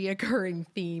reoccurring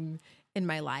theme in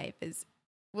my life is,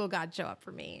 will God show up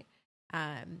for me?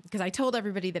 Because I told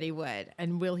everybody that he would,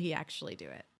 and will he actually do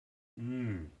it?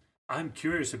 I'm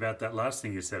curious about that last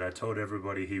thing you said. I told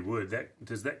everybody he would.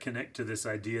 Does that connect to this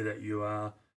idea that you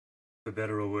are, for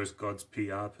better or worse, God's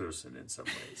PR person in some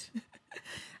ways?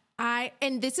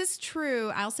 And this is true.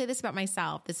 I'll say this about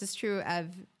myself. This is true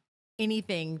of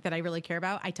anything that I really care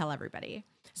about. I tell everybody.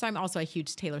 So I'm also a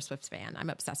huge Taylor Swift fan. I'm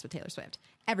obsessed with Taylor Swift.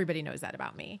 Everybody knows that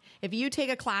about me. If you take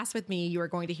a class with me, you are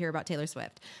going to hear about Taylor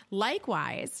Swift.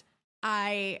 Likewise,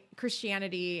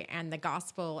 Christianity and the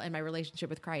gospel and my relationship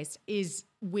with Christ is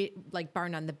like bar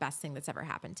none the best thing that's ever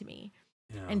happened to me.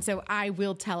 Yeah. And so I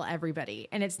will tell everybody.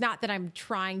 And it's not that I'm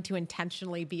trying to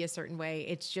intentionally be a certain way.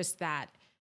 It's just that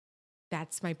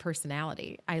that's my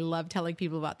personality. I love telling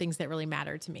people about things that really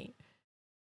matter to me.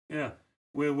 Yeah.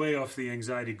 We're way off the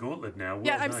anxiety gauntlet now.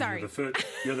 Well I'm sorry.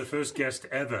 You're the first guest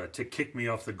ever to kick me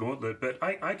off the gauntlet, but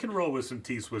I can roll with some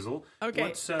T-Swizzle.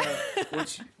 Okay.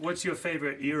 What's your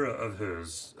favorite era of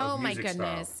hers? Oh my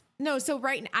goodness. Style? No, so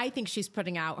right now, I think she's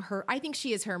putting out I think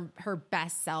she is her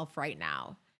best self right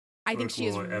now. I think she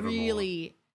is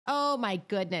really, oh my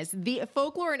goodness. The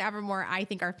Folklore and Evermore, I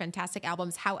think, are fantastic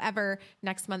albums. However,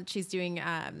 next month she's doing,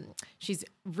 she's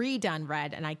redone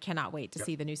Red, and I cannot wait to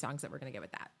see the new songs that we're going to get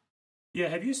with that. Yeah,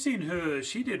 have you seen her?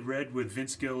 She did Red with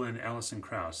Vince Gill and Alison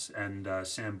Krauss and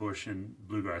Sam Bush and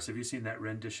Bluegrass. Have you seen that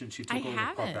rendition? She took all the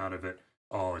pop out of it.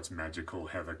 Oh, it's magical,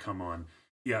 Heather. Come on.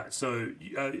 Yeah. So,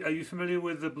 are you familiar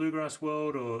with the bluegrass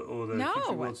world or the country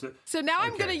No. world? So now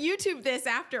I'm Okay. going to YouTube this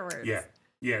afterwards. Yeah.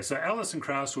 Yeah. So Alison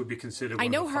Krauss would be considered one I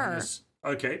know of the her. finest.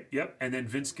 Okay. Yep. And then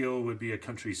Vince Gill would be a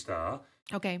country star.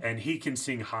 Okay. And he can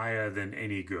sing higher than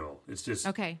any girl. It's just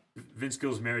Okay. Vince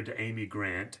Gill's married to Amy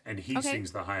Grant, and he Okay.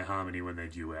 sings the high harmony when they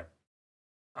duet.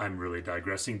 I'm really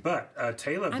digressing, but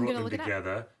Taylor I'm brought gonna them look it up.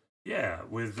 together. Yeah,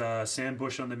 with Sam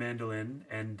Bush on the mandolin,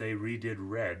 and they redid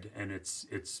Red, and it's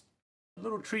a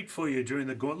little treat for you during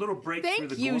the little break through Thank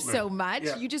the you gauntlet. so much.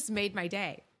 Yeah. You just made my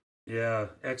day. Yeah,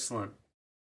 excellent.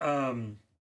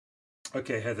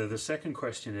 Okay, Heather, the second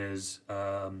question is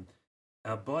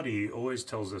our body always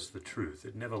tells us the truth.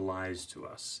 It never lies to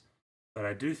us. But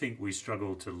I do think we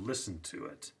struggle to listen to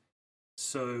it.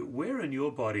 So, where in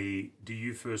your body do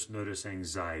you first notice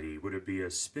anxiety? Would it be a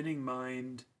spinning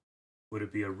mind? Would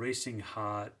it be a racing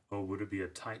heart? Or would it be a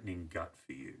tightening gut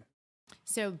for you?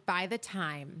 So by the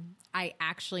time I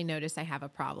actually notice I have a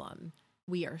problem,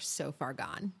 we are so far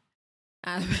gone.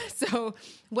 So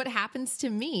what happens to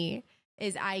me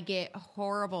is I get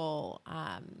horrible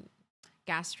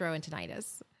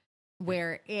gastroenteritis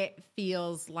where it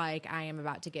feels like I am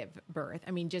about to give birth.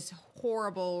 I mean, just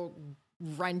horrible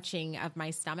wrenching of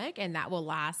my stomach, and that will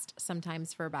last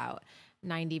sometimes for about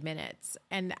 90 minutes.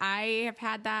 And I have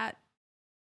had that,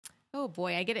 oh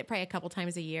boy, I get it probably a couple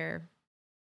times a year.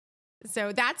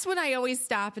 So that's when I always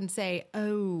stop and say,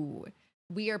 oh,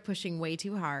 we are pushing way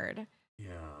too hard. Yeah.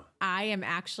 I am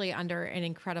actually under an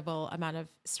incredible amount of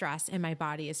stress, and my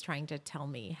body is trying to tell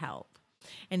me help.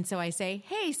 And so I say,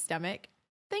 hey, stomach,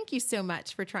 thank you so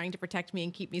much for trying to protect me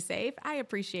and keep me safe. I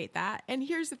appreciate that. And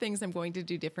here's the things I'm going to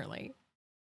do differently.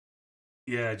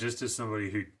 Yeah, just as somebody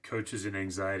who coaches in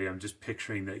anxiety, I'm just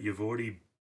picturing that you've already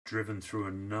driven through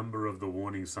a number of the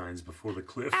warning signs before the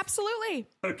cliff. Absolutely.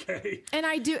 Okay. And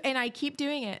I do, and I keep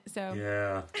doing it. So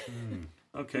Yeah.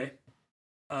 Okay.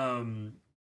 And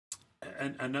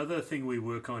another thing we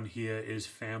work on here is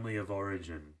family of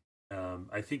origin.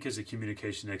 I think as a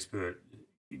communication expert,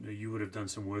 you would have done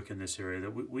some work in this area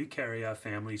that we carry our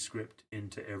family script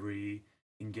into every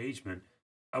engagement.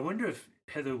 I wonder if,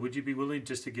 Heather, would you be willing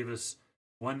just to give us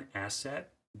one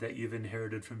asset that you've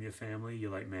inherited from your family?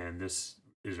 You're like, man, this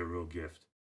is a real gift.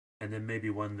 And then maybe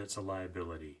one that's a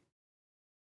liability.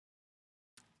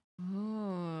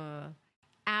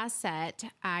 Asset,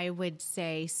 I would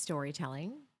say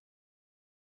storytelling.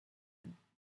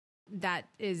 That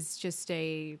is just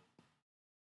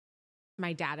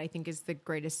my dad, I think, is the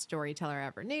greatest storyteller I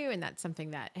ever knew. And that's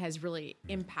something that has really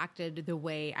impacted the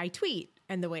way I tweet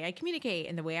and the way I communicate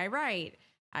and the way I write.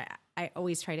 I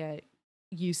always try to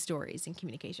use stories in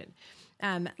communication.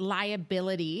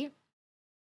 Liability,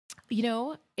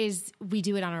 is we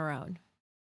do it on our own.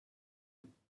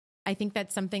 I think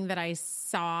that's something that I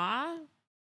saw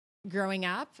growing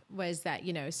up was that,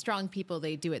 strong people,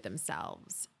 they do it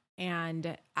themselves.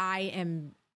 And I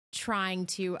am trying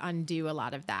to undo a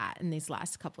lot of that in these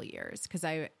last couple of years because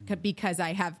I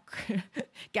have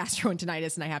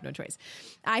gastroenteritis and I have no choice.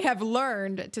 I have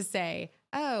learned to say,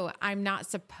 oh, I'm not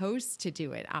supposed to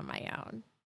do it on my own.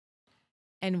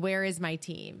 And where is my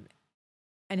team?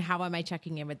 And how am I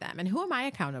checking in with them? And who am I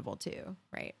accountable to?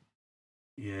 Right.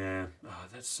 Yeah. Oh,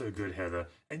 that's so good, Heather.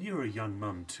 And you're a young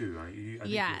mum too, aren't you? I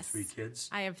think Yes. you have 3 kids.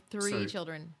 I have 3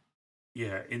 children.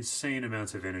 Yeah, insane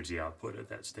amounts of energy output at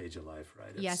that stage of life,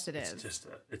 right? Yes, it is. It's just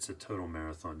it's a total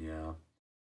marathon, yeah.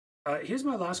 Here's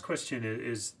my last question: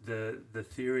 is the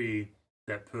theory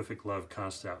that perfect love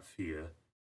casts out fear?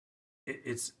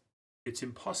 It's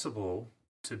impossible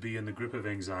to be in the grip of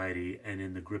anxiety and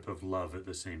in the grip of love at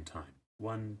the same time.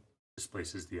 One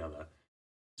displaces the other.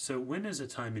 So, when is a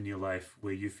time in your life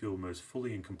where you feel most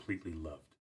fully and completely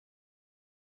loved?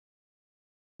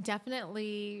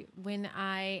 Definitely when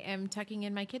I am tucking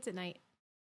in my kids at night.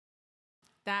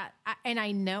 And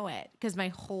I know it because my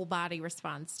whole body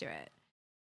responds to it.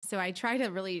 So I try to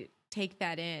really take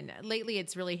that in. Lately,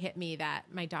 it's really hit me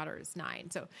that my daughter is 9.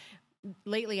 So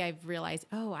lately I've realized,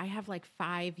 I have like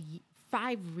 5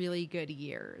 really good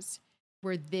years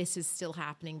where this is still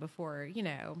happening before,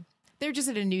 they're just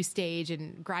at a new stage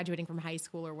and graduating from high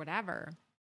school or whatever.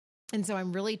 And so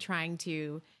I'm really trying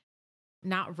to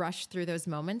not rush through those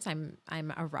moments. I'm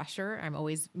a rusher. I'm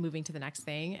always moving to the next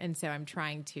thing. And so I'm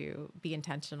trying to be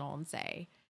intentional and say,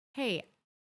 hey,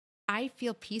 I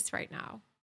feel peace right now.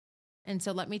 And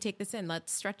so let me take this in.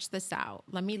 Let's stretch this out.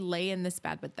 Let me lay in this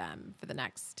bed with them for the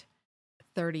next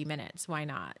 30 minutes. Why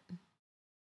not?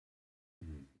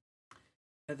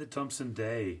 Heather Thompson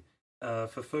Day.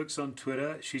 For folks on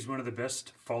Twitter, she's one of the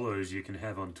best followers you can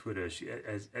have on Twitter.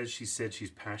 As she said,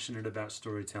 she's passionate about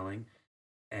storytelling.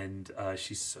 And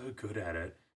she's so good at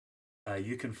it.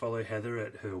 You can follow Heather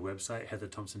at her website,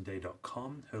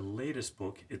 heatherthompsonday.com. Her latest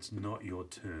book, It's Not Your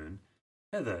Turn.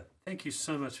 Heather, thank you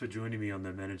so much for joining me on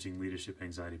the Managing Leadership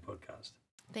Anxiety podcast.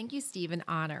 Thank you, Steve. An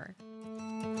honor.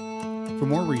 For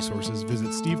more resources, visit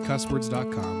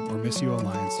stevecusswords.com or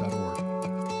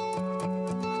missioalliance.org.